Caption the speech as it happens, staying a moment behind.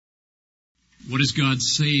What is God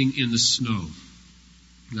saying in the snow?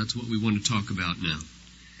 That's what we want to talk about now.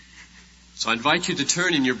 So I invite you to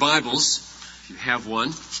turn in your Bibles, if you have one.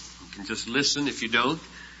 You can just listen if you don't.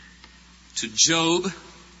 To Job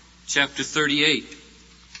chapter 38.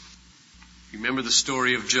 You remember the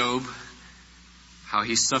story of Job? How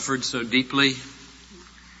he suffered so deeply,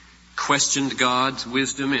 questioned God's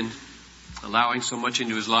wisdom in allowing so much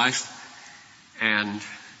into his life, and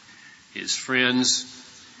his friends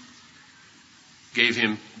gave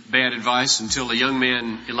him bad advice until the young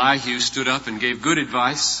man Elihu stood up and gave good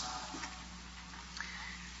advice.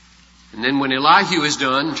 And then when Elihu is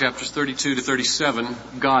done, chapters 32 to 37,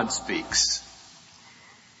 God speaks.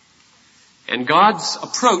 And God's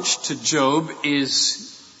approach to Job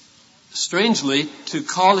is, strangely, to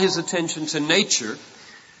call his attention to nature.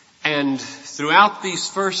 And throughout these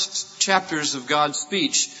first chapters of God's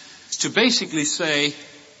speech, to basically say,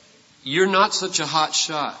 you're not such a hot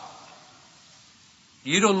shot.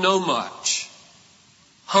 You don't know much.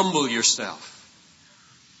 Humble yourself.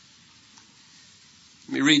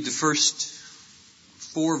 Let me read the first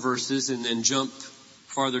 4 verses and then jump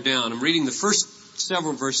farther down. I'm reading the first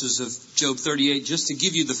several verses of Job 38 just to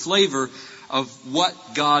give you the flavor of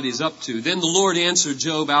what God is up to. Then the Lord answered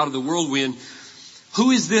Job out of the whirlwind, "Who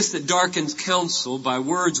is this that darkens counsel by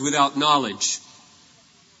words without knowledge?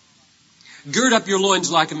 Gird up your loins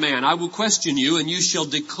like a man. I will question you, and you shall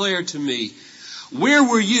declare to me, where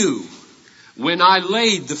were you when I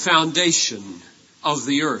laid the foundation of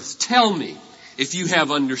the earth? Tell me if you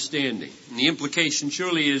have understanding." And the implication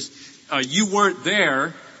surely is you weren't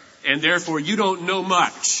there, and therefore you don't know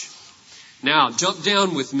much. Now, jump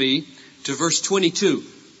down with me to verse 22.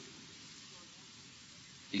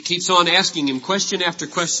 He keeps on asking him question after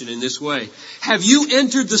question in this way. "Have you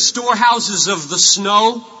entered the storehouses of the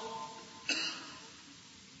snow?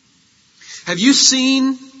 Have you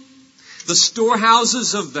seen the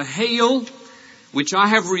storehouses of the hail, which I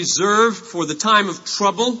have reserved for the time of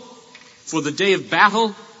trouble, for the day of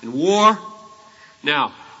battle and war?"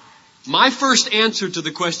 Now, my first answer to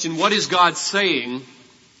the question, what is God saying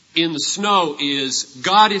in the snow, is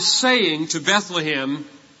God is saying to Bethlehem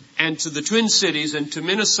and to the Twin Cities and to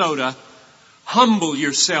Minnesota, humble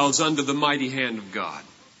yourselves under the mighty hand of God.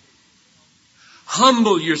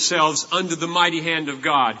 Humble yourselves under the mighty hand of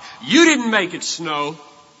God. You didn't make it snow.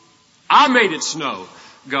 I made it snow,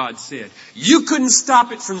 God said. You couldn't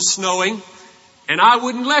stop it from snowing, and I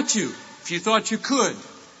wouldn't let you if you thought you could.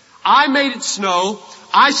 I made it snow.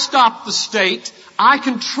 I stopped the state. I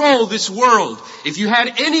control this world. If you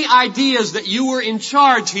had any ideas that you were in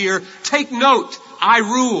charge here, take note. I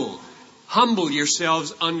rule. Humble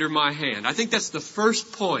yourselves under my hand. I think that's the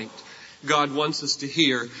first point God wants us to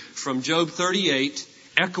hear from Job 38,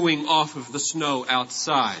 echoing off of the snow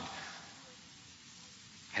outside.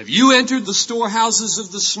 Have you entered the storehouses of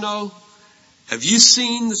the snow? Have you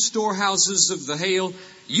seen the storehouses of the hail?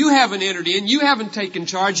 You haven't entered in. You haven't taken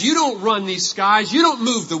charge. You don't run these skies. You don't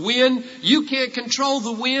move the wind. You can't control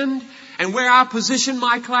the wind. And where I position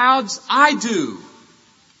my clouds, I do.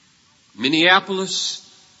 Minneapolis,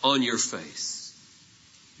 on your face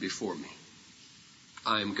before me.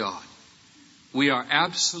 I am God. We are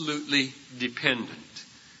absolutely dependent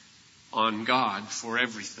on God for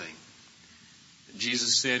everything.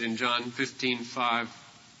 Jesus said in John 15:5,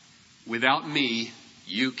 "Without me,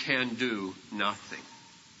 you can do nothing.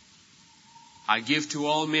 I give to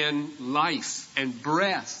all men life and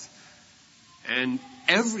breath and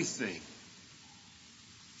everything."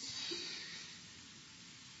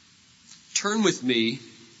 Turn with me,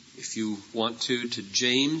 if you want to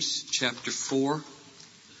James chapter 4.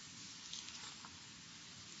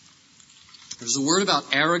 There's a word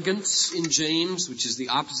about arrogance in James, which is the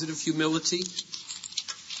opposite of humility.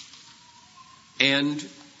 And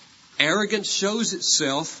arrogance shows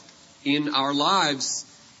itself in our lives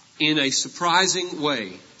in a surprising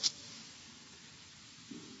way.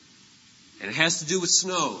 And it has to do with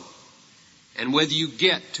snow and whether you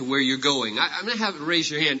get to where you're going. I'm going to have you raise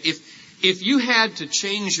your hand. If you had to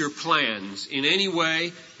change your plans in any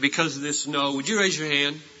way because of this snow, would you raise your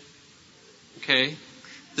hand? Okay.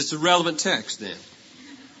 This is a relevant text then.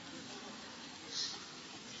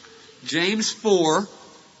 James 4:13.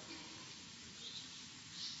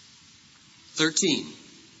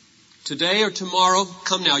 Today or tomorrow,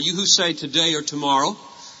 come now, you who say today or tomorrow,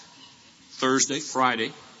 Thursday,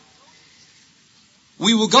 Friday,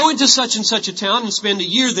 we will go into such and such a town and spend a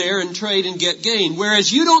year there and trade and get gain, whereas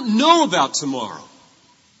you don't know about tomorrow.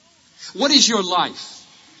 What is your life?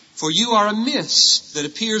 For you are a mist that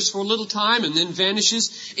appears for a little time and then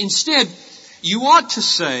vanishes. Instead, you ought to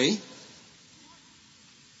say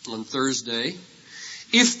on Thursday,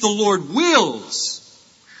 If the Lord wills,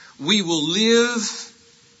 we will live,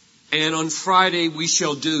 and on Friday we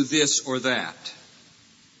shall do this or that.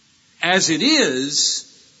 As it is,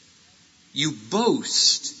 you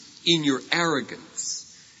boast in your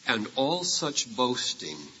arrogance, and all such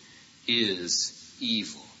boasting is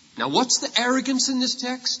evil. Now, what's the arrogance in this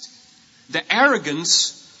text? The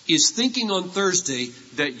arrogance is thinking on Thursday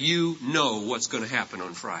that you know what's going to happen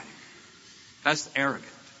on Friday. That's arrogant.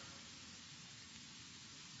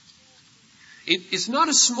 It's not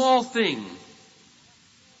a small thing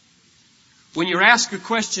when you're asked a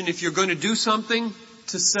question if you're going to do something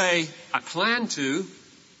to say, I plan to,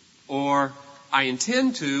 or I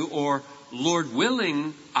intend to, or Lord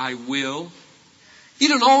willing, I will. You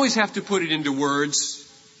don't always have to put it into words,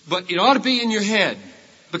 but it ought to be in your head.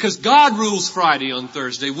 Because God rules Friday on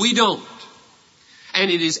Thursday. We don't. And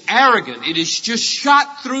it is arrogant. It is just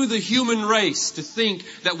shot through the human race to think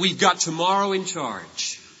that we've got tomorrow in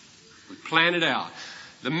charge. We plan it out.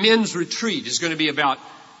 The men's retreat is going to be about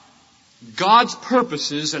God's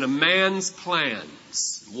purposes and a man's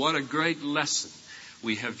plans. What a great lesson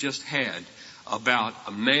we have just had about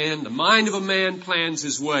a man. The mind of a man plans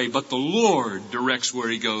his way, but the Lord directs where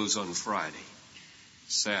he goes on Friday,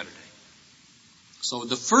 Saturday. So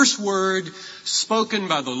the first word spoken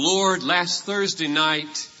by the Lord last Thursday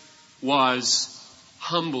night was,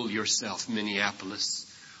 humble yourself, Minneapolis.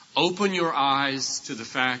 Open your eyes to the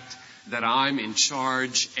fact that I'm in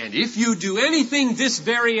charge, and if you do anything this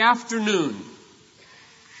very afternoon,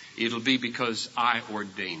 it'll be because I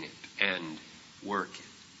ordain it and work it.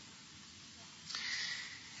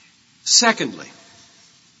 Secondly,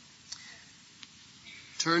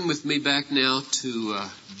 turn with me back now to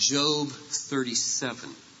Job 37.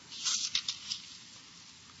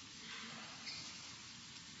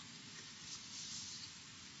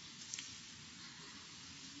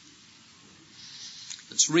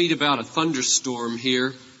 Let's read about a thunderstorm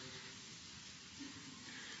here.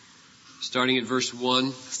 Starting at verse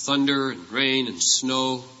 1, thunder and rain and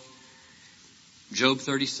snow. Job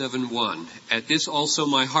 37:1. At this also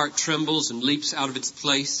my heart trembles and leaps out of its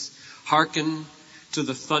place. Hearken to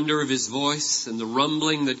the thunder of his voice and the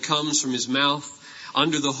rumbling that comes from his mouth.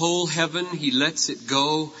 Under the whole heaven he lets it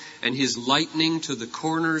go, and his lightning to the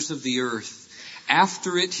corners of the earth.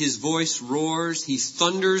 After it his voice roars, he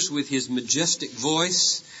thunders with his majestic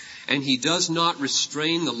voice, and he does not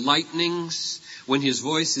restrain the lightnings when his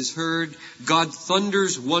voice is heard. God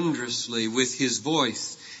thunders wondrously with his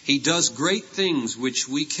voice. He does great things which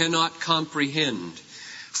we cannot comprehend.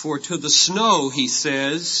 For to the snow, he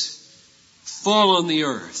says, fall on the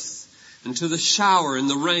earth, and to the shower and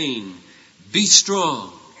the rain, be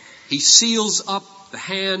strong. He seals up the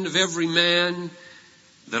hand of every man,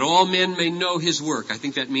 that all men may know his work. I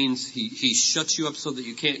think that means he shuts you up so that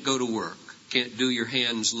you can't go to work, can't do your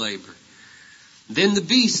hands' labor. Then the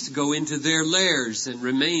beasts go into their lairs and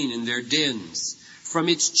remain in their dens. From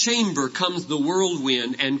its chamber comes the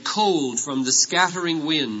whirlwind, and cold from the scattering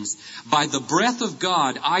winds. By the breath of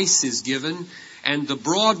God ice is given, and the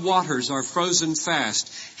broad waters are frozen fast.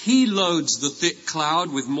 He loads the thick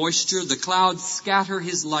cloud with moisture. The clouds scatter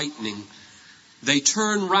his lightning. They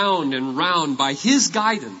turn round and round by his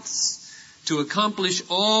guidance to accomplish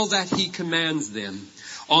all that he commands them.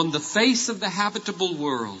 On the face of the habitable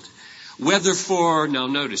world, whether for, now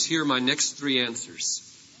notice, here are my next three answers.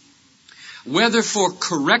 Whether for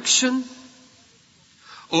correction,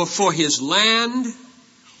 or for his land,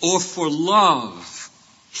 or for love,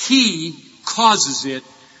 he causes it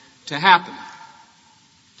to happen.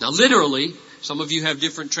 Now literally, some of you have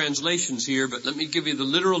different translations here, but let me give you the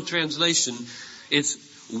literal translation. It's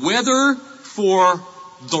whether for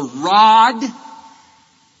the rod, and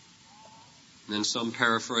then some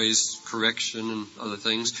paraphrase correction and other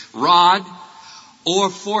things, rod, or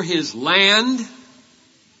for his land,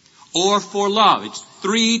 or for love. It's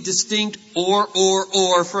three distinct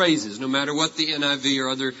or phrases, no matter what the NIV or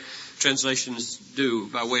other translations do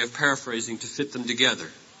by way of paraphrasing to fit them together.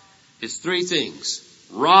 It's three things.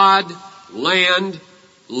 Rod, land,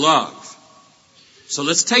 love. So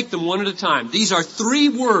let's take them one at a time. These are three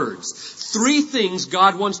words, three things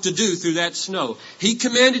God wants to do through that snow. He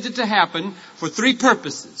commanded it to happen for three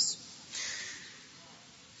purposes.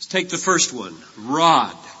 Let's take the first one.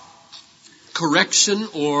 Rod. Correction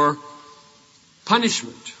or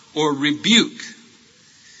punishment or rebuke.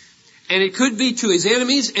 And it could be to his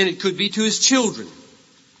enemies and it could be to his children.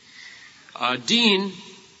 Dean,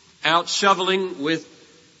 out shoveling with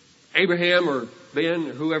Abraham or Ben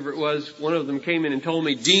or whoever it was, one of them came in and told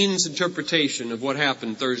me Dean's interpretation of what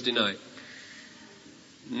happened Thursday night.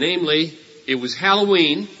 Namely, it was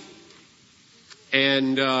Halloween,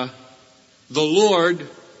 and the Lord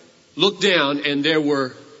looked down and there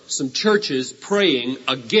were some churches praying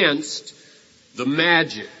against the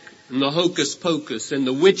magic and the hocus pocus and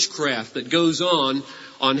the witchcraft that goes on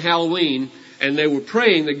Halloween, and they were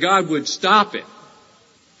praying that God would stop it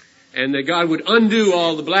and that God would undo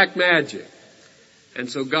all the black magic. And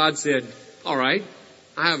so God said, all right,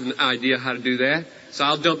 I have an idea how to do that. So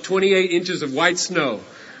I'll dump 28 inches of white snow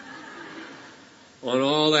on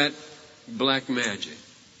all that black magic.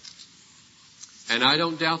 And I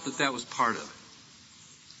don't doubt that that was part of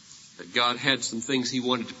it. That God had some things He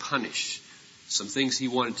wanted to punish, some things He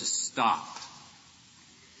wanted to stop.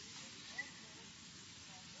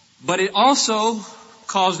 But it also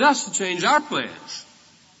caused us to change our plans.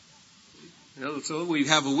 So we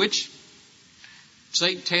have a witch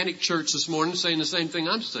satanic church this morning saying the same thing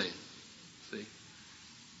I'm saying. See?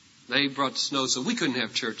 They brought the snow so we couldn't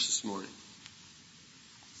have church this morning.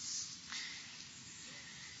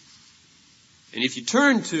 And if you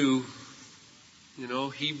turn to,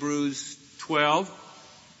 Hebrews 12,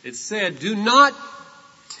 it said, do not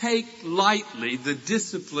take lightly the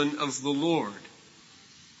discipline of the Lord,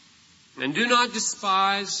 and do not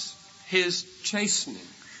despise His chastening.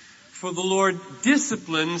 For the Lord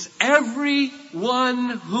disciplines everyone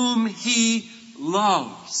whom He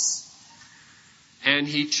loves, and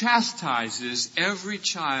He chastises every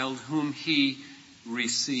child whom He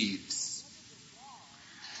receives.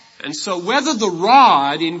 And so whether the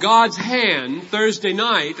rod in God's hand Thursday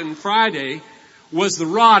night and Friday was the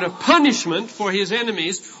rod of punishment for His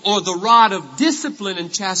enemies or the rod of discipline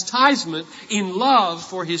and chastisement in love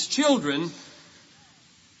for His children,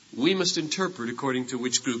 we must interpret according to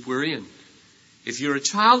which group we're in. If you're a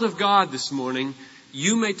child of God this morning,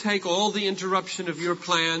 you may take all the interruption of your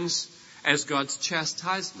plans as God's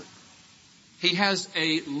chastisement. He has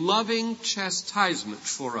a loving chastisement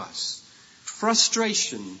for us.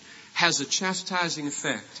 Frustration has a chastising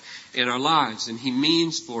effect in our lives, and He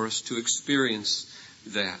means for us to experience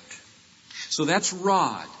that. So that's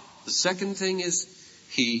rod. The second thing is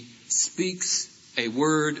He speaks a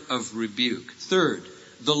word of rebuke. Third,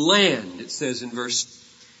 the land, it says in verse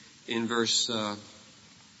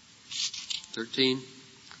 13,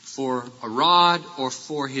 for a rod or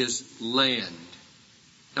for His land.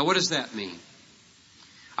 Now what does that mean?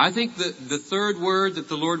 I think that the third word that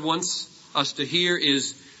the Lord wants us to hear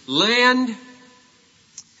is land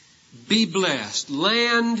be blessed,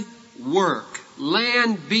 land work,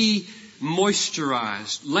 land be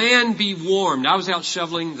moisturized, land be warmed. I was out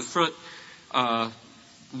shoveling the front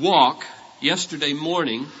walk yesterday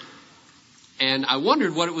morning, and I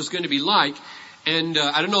wondered what it was going to be like. And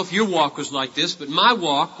I don't know if your walk was like this, but my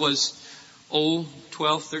walk was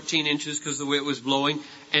 12, 13 inches because of the way it was blowing,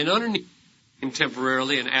 and underneath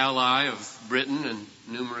temporarily an ally of Britain and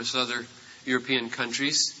numerous other European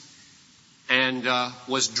countries, and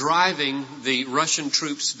was driving the Russian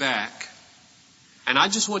troops back. And I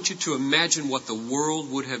just want you to imagine what the world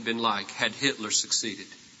would have been like had Hitler succeeded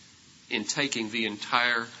in taking the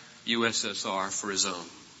entire USSR for his own.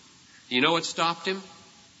 You know what stopped him?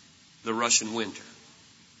 The Russian winter.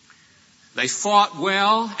 They fought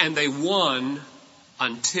well and they won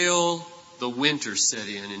until the winter set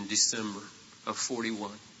in December of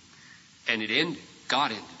 41. And it ended.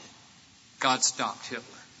 God ended it. God stopped Hitler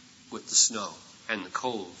with the snow and the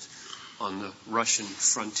cold on the Russian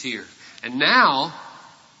frontier. And now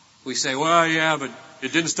we say, well, yeah, but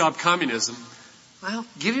it didn't stop communism. Well,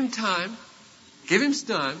 give him time. Give him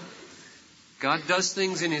time. God does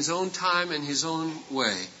things in His own time and His own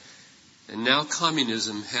way. And now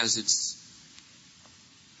communism has its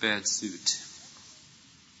bad suit.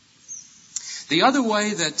 The other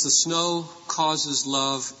way that the snow causes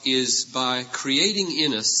love is by creating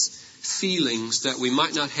in us feelings that we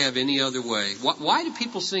might not have any other way. Why do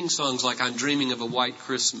people sing songs like I'm Dreaming of a White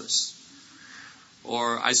Christmas?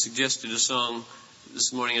 Or I suggested a song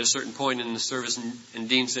this morning at a certain point in the service, and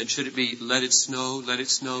Dean said, should it be Let It Snow, Let It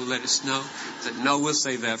Snow, Let It Snow? I said, no, we'll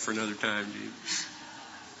save that for another time, Dean.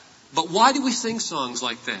 But why do we sing songs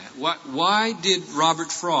like that? Why did Robert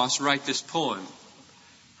Frost write this poem?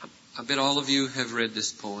 I bet all of you have read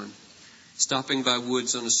this poem. Stopping by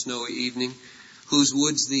woods on a snowy evening. Whose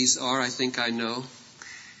woods these are, I think I know.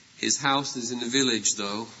 His house is in the village,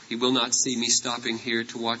 though. He will not see me stopping here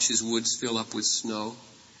to watch his woods fill up with snow.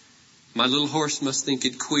 My little horse must think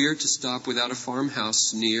it queer to stop without a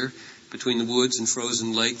farmhouse near, between the woods and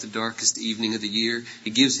frozen lake, the darkest evening of the year. He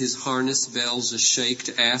gives his harness bells a shake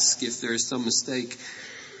to ask if there is some mistake.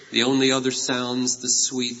 The only other sounds the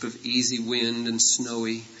sweep of easy wind and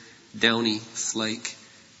snowy, downy flake.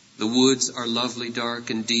 The woods are lovely, dark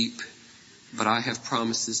and deep, but I have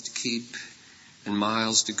promises to keep. and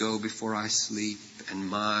miles to go before I sleep, and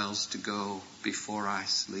miles to go before I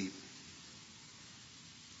sleep.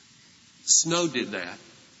 Snow did that.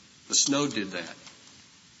 The snow did that.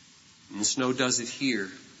 And the snow does it here.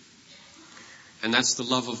 And that's the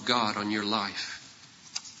love of God on your life.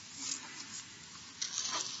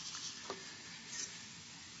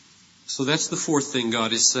 So that's the fourth thing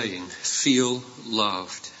God is saying. Feel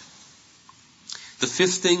loved. The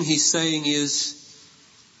fifth thing He's saying is,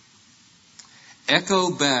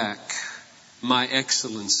 echo back my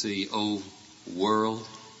excellency, O world.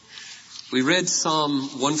 We read Psalm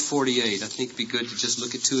 148. I think it'd be good to just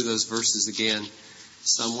look at two of those verses again.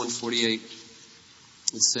 Psalm 148.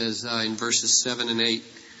 It says in verses 7 and 8,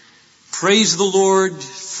 praise the Lord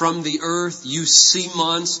from the earth, you sea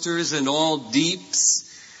monsters and all deeps,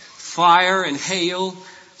 fire and hail,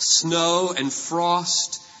 snow and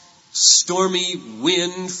frost, stormy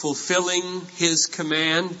wind fulfilling His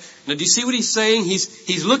command. Now do you see what He's saying?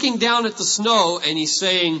 He's looking down at the snow and He's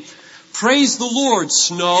saying, praise the Lord,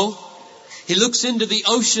 snow. He looks into the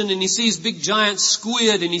ocean and He sees big giant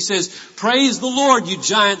squid and He says, praise the Lord, you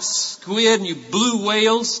giant squid and you blue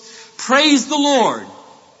whales. Praise the Lord.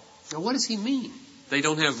 Now what does He mean? They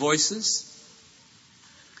don't have voices?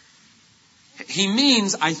 He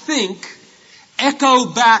means, I think, echo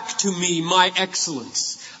back to me my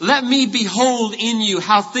excellence. Let me behold in you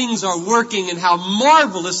how things are working and how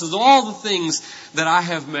marvelous is all the things that I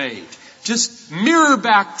have made. Just mirror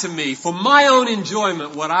back to me for my own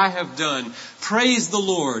enjoyment what I have done. Praise the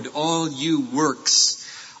Lord, all you works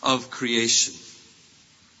of creation.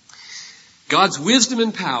 God's wisdom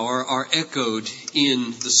and power are echoed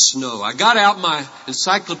in the snow. I got out my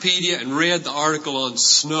encyclopedia and read the article on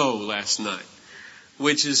snow last night,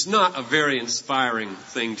 which is not a very inspiring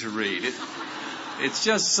thing to read. It's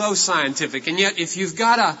just so scientific. And yet, if you've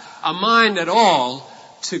got a mind at all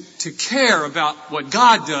to care about what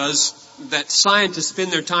God does, that scientists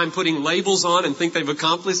spend their time putting labels on and think they've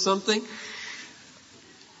accomplished something,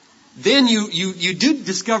 then you do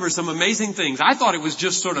discover some amazing things. I thought it was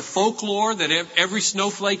just sort of folklore that every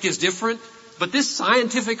snowflake is different. But this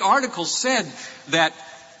scientific article said that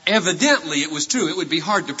evidently it was true. It would be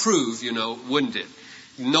hard to prove, wouldn't it?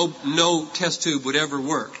 No test tube would ever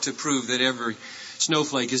work to prove that every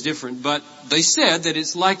snowflake is different. But they said that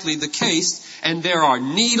it's likely the case, and there are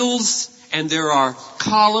needles, and there are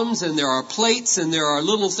columns, and there are plates, and there are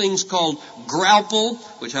little things called grapple,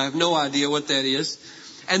 which I have no idea what that is.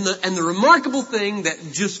 And the remarkable thing that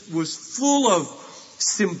just was full of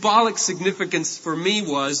symbolic significance for me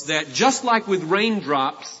was that just like with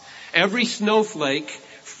raindrops, every snowflake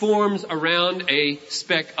forms around a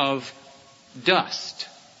speck of dust.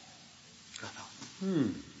 I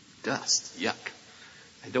thought, dust, yuck.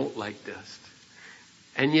 I don't like dust.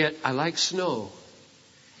 And yet I like snow.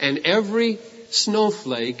 And every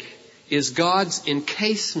snowflake is God's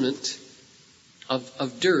encasement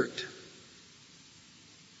of dirt.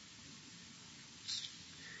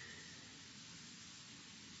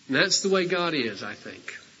 And that's the way God is, I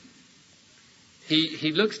think.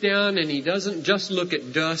 He looks down and He doesn't just look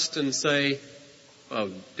at dust and say,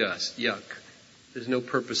 oh, dust, yuck. There's no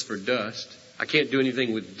purpose for dust. I can't do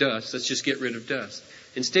anything with dust. Let's just get rid of dust.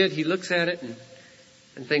 Instead, He looks at it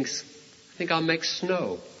and thinks, I think I'll make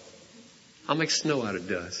snow. I'll make snow out of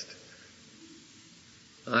dust.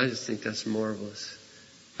 I just think that's marvelous.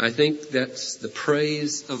 I think that's the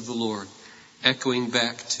praise of the Lord echoing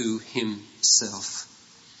back to Himself.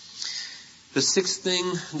 The sixth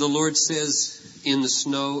thing the Lord says in the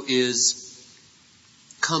snow is,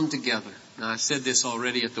 come together. Now, I said this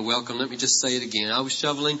already at the welcome. Let me just say it again. I was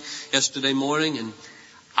shoveling yesterday morning, and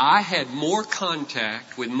I had more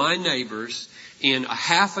contact with my neighbors in a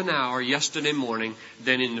half an hour yesterday morning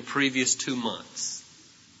than in the previous 2 months.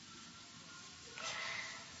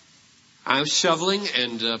 I was shoveling,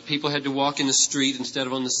 and people had to walk in the street instead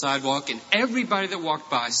of on the sidewalk, and everybody that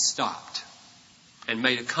walked by stopped and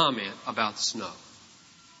made a comment about the snow.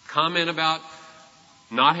 Comment about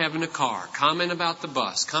not having a car. Comment about the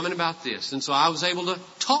bus. Comment about this. And so I was able to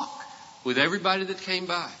talk with everybody that came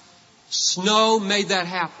by. Snow made that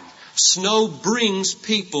happen. Snow brings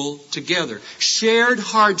people together. Shared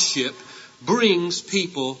hardship brings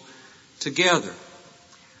people together.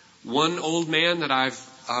 One old man that I've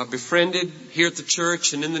befriended here at the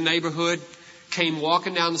church and in the neighborhood came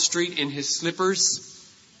walking down the street in his slippers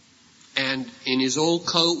and in his old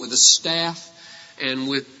coat with a staff and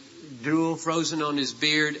with drool frozen on his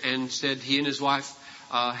beard, and said he and his wife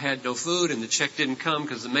had no food and the check didn't come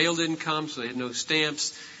because the mail didn't come, so they had no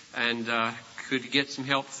stamps, and could get some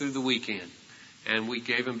help through the weekend. And we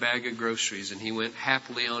gave him a bag of groceries, and he went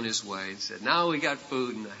happily on his way and said, "Now we got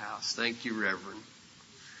food in the house. Thank you, Reverend."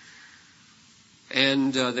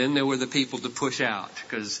 And then there were the people to push out,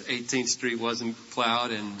 because 18th Street wasn't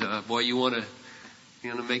plowed. And boy, you want to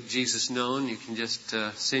make Jesus known, you can just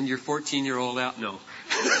send your 14-year-old out. No.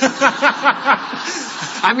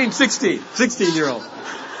 I mean 16-year-old.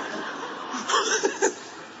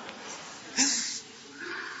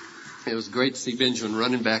 It was great to see Benjamin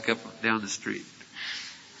running back up down the street.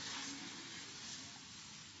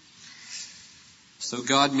 So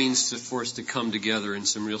God means for us to come together in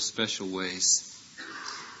some real special ways.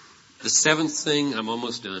 The seventh thing, I'm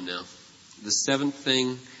almost done now. The seventh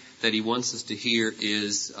thing that he wants us to hear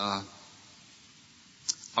is a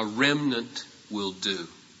remnant will do.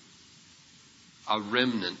 A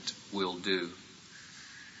remnant will do.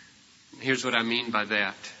 Here's what I mean by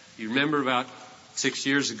that. You remember about 6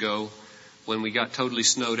 years ago when we got totally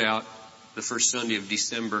snowed out the first Sunday of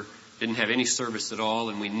December, didn't have any service at all,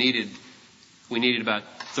 and we needed about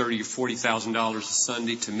 $30,000 or $40,000 a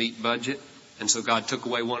Sunday to meet budget. And so God took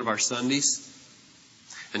away one of our Sundays.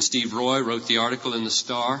 And Steve Roy wrote the article in the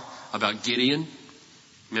Star about Gideon.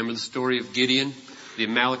 Remember the story of Gideon? The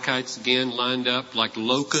Amalekites again lined up like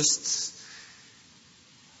locusts.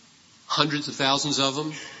 Hundreds of thousands of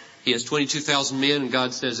them. He has 22,000 men, and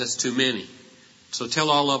God says that's too many. So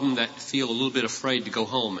tell all of them that feel a little bit afraid to go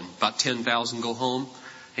home. And about 10,000 go home.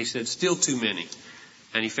 He said, still too many.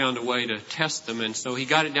 And he found a way to test them. And so he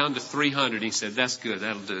got it down to 300. He said, that's good.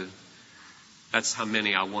 That'll do. That's how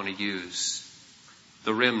many I want to use.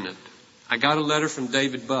 The remnant. I got a letter from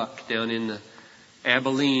David Buck down in the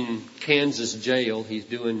Abilene, Kansas jail. He's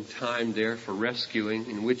doing time there for rescuing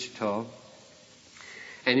in Wichita.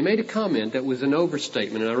 And he made a comment that was an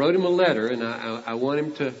overstatement. And I wrote him a letter, and I want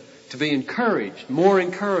him to be encouraged, more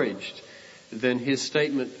encouraged than his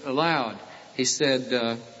statement allowed. He said,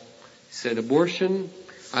 abortion,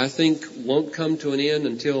 I think, won't come to an end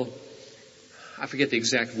until, I forget the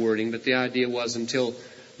exact wording, but the idea was until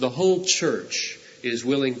the whole church is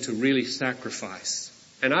willing to really sacrifice.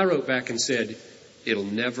 And I wrote back and said, it'll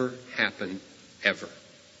never happen, ever.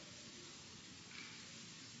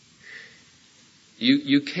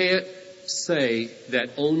 You can't say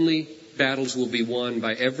that only battles will be won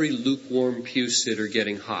by every lukewarm pew sitter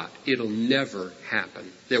getting hot. It'll never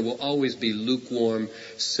happen. There will always be lukewarm,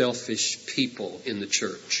 selfish people in the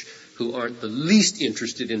church who aren't the least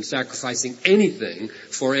interested in sacrificing anything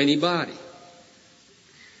for anybody.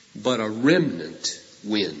 But a remnant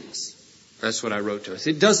wins. That's what I wrote to us.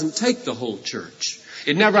 It doesn't take the whole church.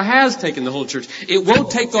 It never has taken the whole church. It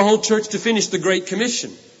won't take the whole church to finish the Great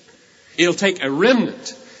Commission. It'll take a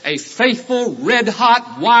remnant. A faithful,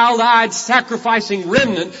 red-hot, wild-eyed, sacrificing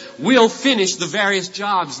remnant will finish the various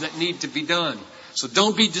jobs that need to be done. So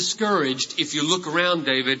don't be discouraged if you look around,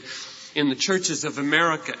 David, in the churches of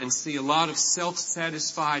America and see a lot of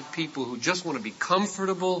self-satisfied people who just want to be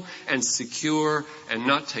comfortable and secure and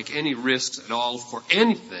not take any risks at all for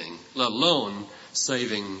anything, let alone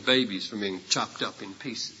saving babies from being chopped up in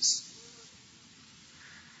pieces.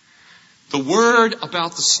 The word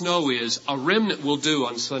about the snow is a remnant will do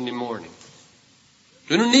on Sunday morning.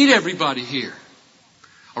 We don't need everybody here.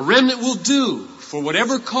 A remnant will do for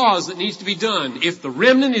whatever cause that needs to be done. If the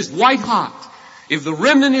remnant is white hot, if the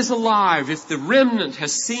remnant is alive, if the remnant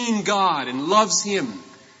has seen God and loves Him,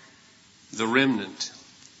 the remnant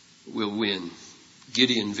will win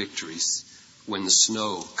Gideon victories when the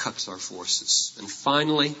snow cuts our forces. And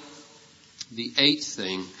finally, the eighth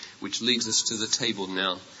thing, which leads us to the table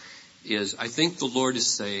now, is I think the Lord is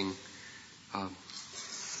saying,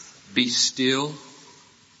 be still,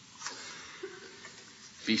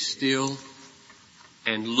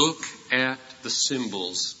 and look at the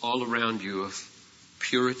symbols all around you of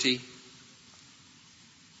purity.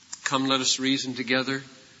 Come, let us reason together,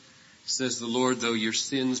 says the Lord. Though your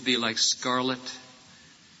sins be like scarlet,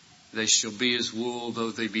 they shall be as wool. Though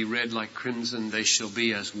they be red like crimson, they shall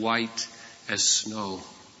be as white as snow.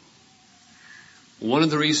 One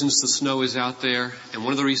of the reasons the snow is out there, and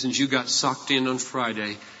one of the reasons you got socked in on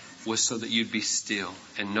Friday, was so that you'd be still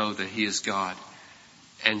and know that He is God,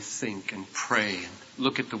 and think and pray and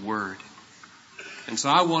look at the Word. And so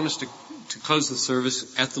I want us to close the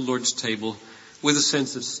service at the Lord's table with a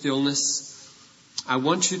sense of stillness. I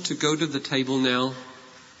want you to go to the table now,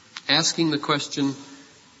 asking the question,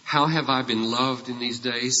 how have I been loved in these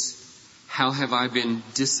days? How have I been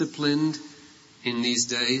disciplined in these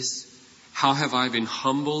days? How have I been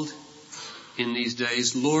humbled in these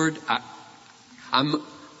days? Lord, I'm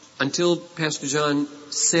until Pastor John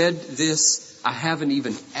said this, I haven't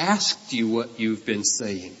even asked you what you've been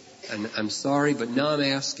saying. And I'm sorry, but now I'm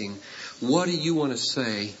asking, what do you want to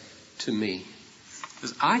say to me?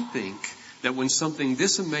 Because I think that when something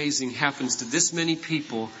this amazing happens to this many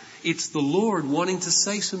people, it's the Lord wanting to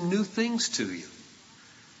say some new things to you.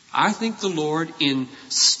 I think the Lord, in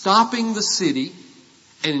stopping the city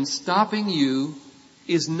and in stopping you,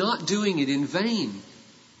 is not doing it in vain.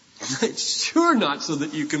 It's sure not so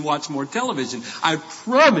that you can watch more television. I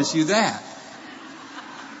promise you that.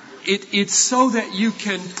 It's so that you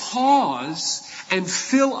can pause and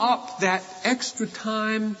fill up that extra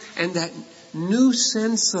time and that new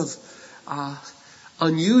sense of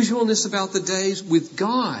unusualness about the days with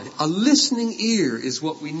God. A listening ear is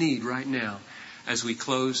what we need right now as we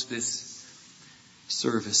close this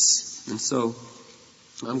service. And so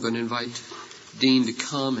I'm going to invite Dean to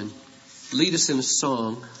come and lead us in a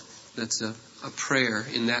song that's a prayer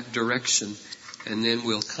in that direction. And then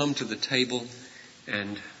we'll come to the table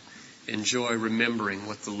and enjoy remembering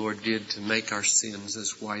what the Lord did to make our sins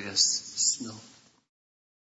as white as snow.